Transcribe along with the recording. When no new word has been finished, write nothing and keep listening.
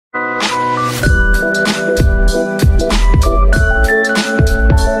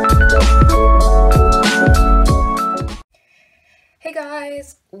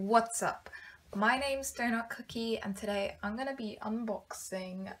What's up? My name's Donut Cookie and today I'm going to be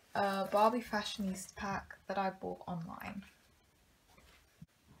unboxing a Barbie Fashionista pack that I bought online.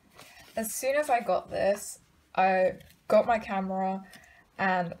 As soon as I got this, I got my camera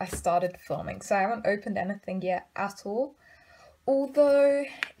and I started filming. So I haven't opened anything yet at all, although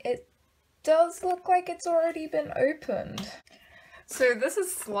it does look like it's already been opened. So this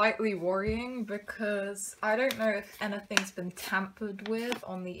is slightly worrying because I don't know if anything's been tampered with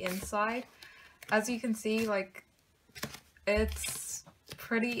on the inside. As you can see, like, it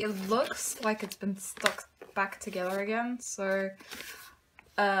looks like it's been stuck back together again, so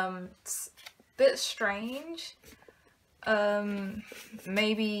it's a bit strange.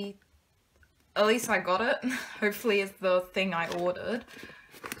 Maybe, at least I got it. Hopefully it's the thing I ordered.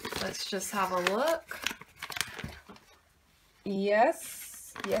 Let's just have a look.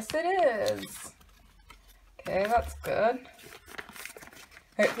 Yes it is. Okay, that's good.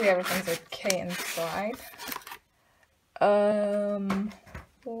 Hopefully everything's okay inside.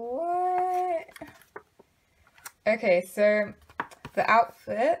 What? Okay, so the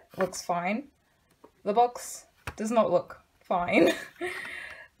outfit looks fine. The box does not look fine.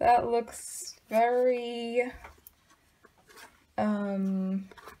 That looks very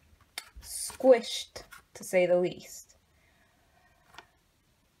squished, to say the least.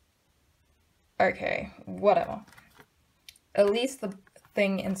 Okay, whatever. At least the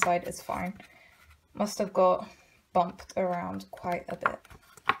thing inside is fine. Must have got bumped around quite a bit.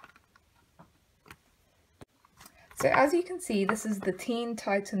 So as you can see, this is the Teen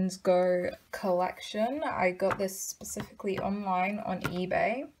Titans Go collection. I got this specifically online on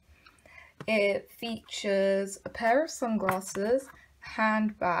eBay. It features a pair of sunglasses, a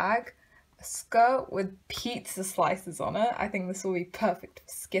handbag, a skirt with pizza slices on it. I think this will be perfect for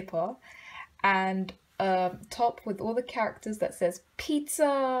Skipper. And a top with all the characters that says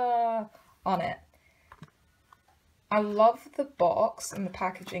pizza on it. I love the box and the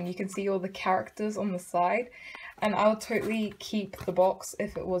packaging. You can see all the characters on the side, and I would totally keep the box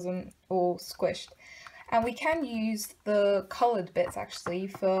if it wasn't all squished. And we can use the coloured bits actually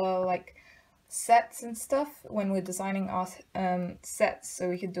for like sets and stuff when we're designing our sets, so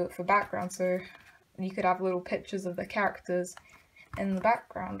we could do it for background, so you could have little pictures of the characters in the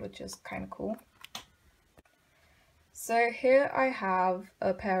background, which is kind of cool. So here I have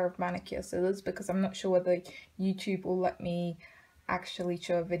a pair of manicure scissors because I'm not sure whether YouTube will let me actually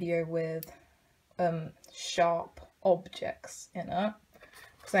show a video with sharp objects in it,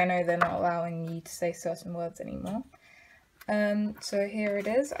 because I know they're not allowing you to say certain words anymore. So here it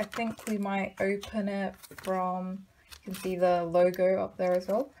is. I think we might open it from, you can see the logo up there as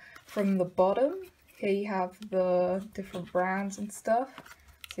well, from the bottom. Here you have the different brands and stuff.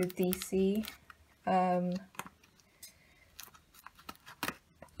 So DC.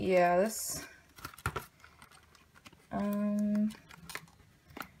 Yeah, this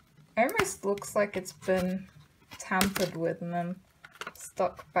almost looks like it's been tampered with and then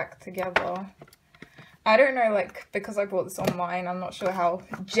stuck back together. I don't know, like, because I bought this online, I'm not sure how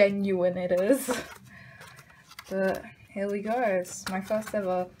genuine it is. But here we go. It's my first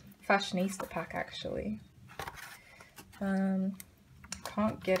ever Fashionista pack, actually.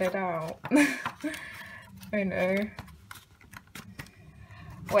 Can't get it out. Oh no.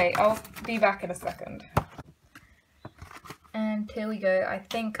 Wait, I'll be back in a second. And here we go. I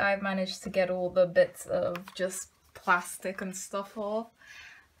think I've managed to get all the bits of just plastic and stuff off.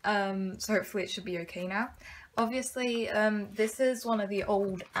 So hopefully it should be okay now. Obviously, this is one of the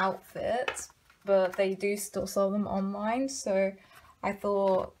old outfits, but they do still sell them online, so I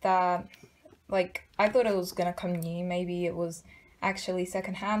thought that, like, I thought it was gonna come new. Maybe it was actually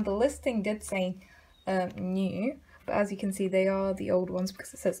secondhand. The listing did say new, but as you can see, they are the old ones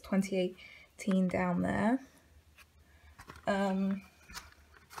because it says 2018 down there.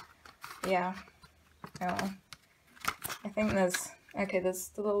 Yeah. Oh. I think there's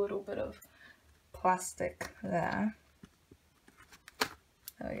still a little bit of plastic there.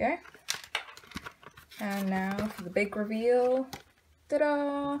 There we go. And now for the big reveal.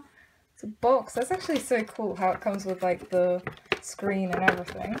 Ta-da! It's a box. That's actually so cool how it comes with like the screen and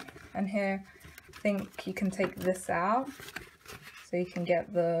everything. And here, I think you can take this out so you can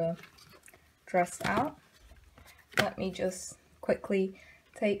get the dress out. Let me just quickly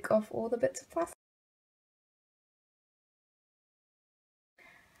take off all the bits of plastic.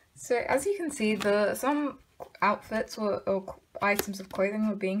 So as you can see, some outfits or items of clothing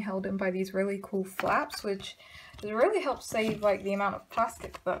were being held in by these really cool flaps, which really helps save like the amount of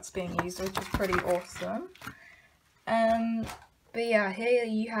plastic that's being used, which is pretty awesome. But yeah, here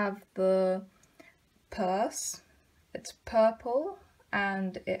you have the purse. It's purple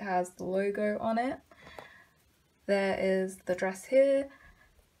and it has the logo on it. There is the dress here,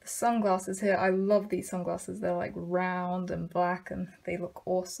 the sunglasses here. I love these sunglasses. They're like round and black and they look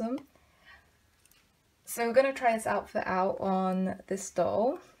awesome. So we're going to try this outfit out on this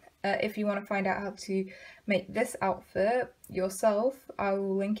doll. If you want to find out how to make this outfit yourself, I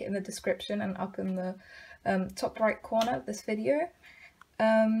will link it in the description and up in the top right corner of this video.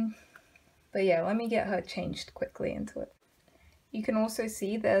 But yeah, let me get her changed quickly into it. You can also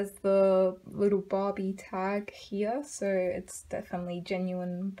see there's the little Barbie tag here, so it's definitely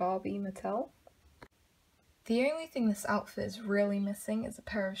genuine Barbie Mattel. The only thing this outfit is really missing is a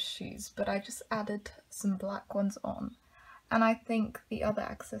pair of shoes, but I just added some black ones on, and I think the other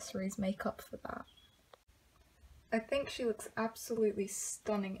accessories make up for that. I think she looks absolutely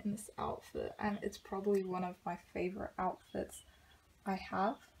stunning in this outfit, and it's probably one of my favourite outfits I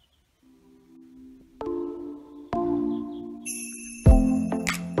have.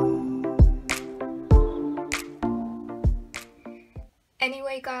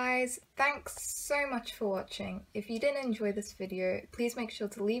 Anyway guys, thanks so much for watching. If you did enjoy this video, please make sure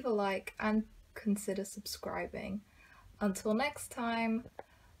to leave a like and consider subscribing. Until next time,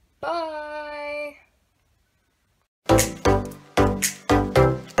 bye!